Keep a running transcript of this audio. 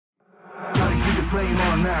flame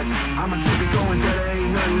on max. I'ma keep it going till there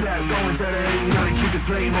ain't nothing left. Going till there ain't nothing. Keep the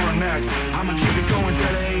flame on max. I'ma keep it going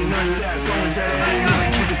till there ain't nothing left. Going till there ain't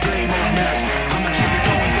nothing. Keep the flame on max. I'ma keep it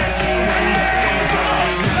going till there ain't nothing left. Going till there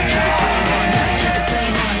ain't nothing. Keep the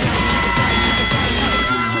flame on max. Keep the flame on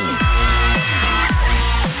max.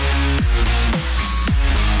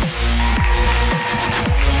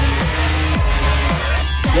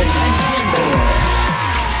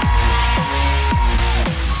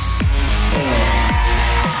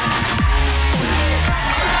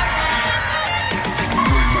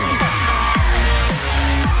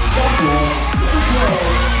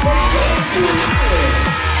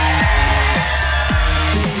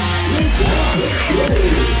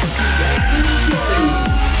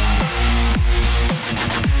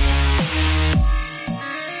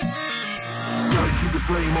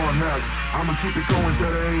 Flame on max. I'ma keep it going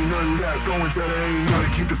till there ain't nothing left. Going till there ain't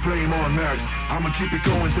nothing. Keep the flame on max. I'ma keep it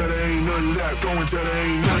going till there ain't nothing left. Going till there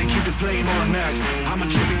ain't nothing. Keep the flame on max. I'ma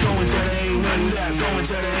keep it going till there ain't nothing left. Going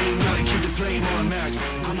till there ain't nothing. Keep the flame on max.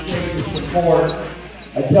 I'ma keep it going. Support.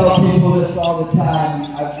 I tell people this all the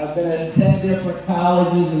time. I've been at 10 different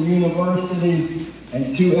colleges and universities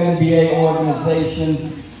and 2 NBA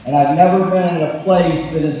organizations, and I've never been in a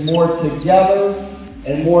place that is more together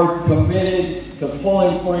and more committed to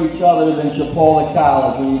pulling for each other than Chipola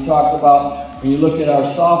College. When you talk about, when you look at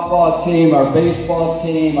our softball team, our baseball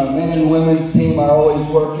team, our men and women's team are always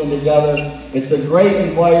working together. It's a great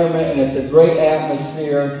environment and it's a great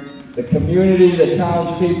atmosphere. The community, the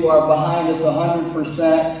townspeople are behind us 100%,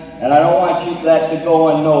 and I don't want that to go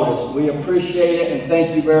unnoticed. We appreciate it and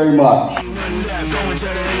thank you very much. Keep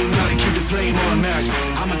the flame on max.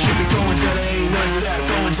 I'ma keep it going till there ain't nothing left.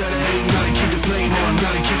 Going till there ain't nothing. Keep the flame on.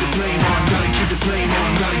 Gotta keep the flame on. Gotta keep the flame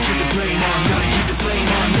on. Gotta keep the flame on. Gotta keep the flame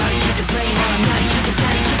on. Gotta keep the flame on. Gotta keep the flame on. Keep the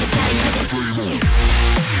flame on.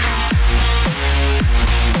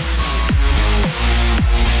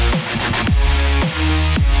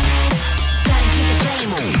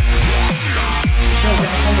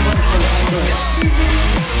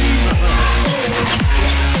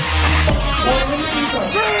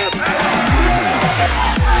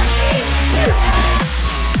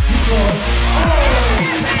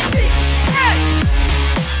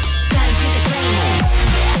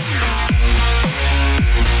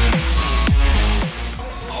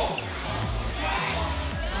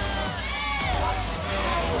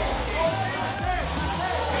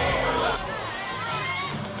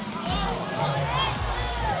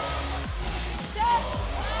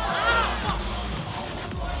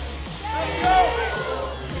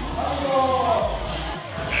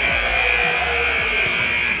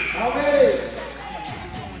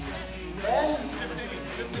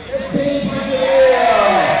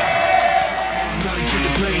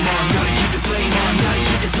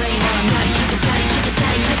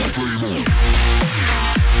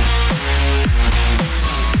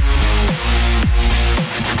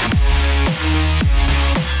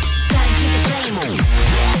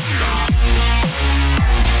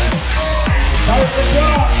 Good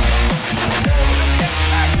job.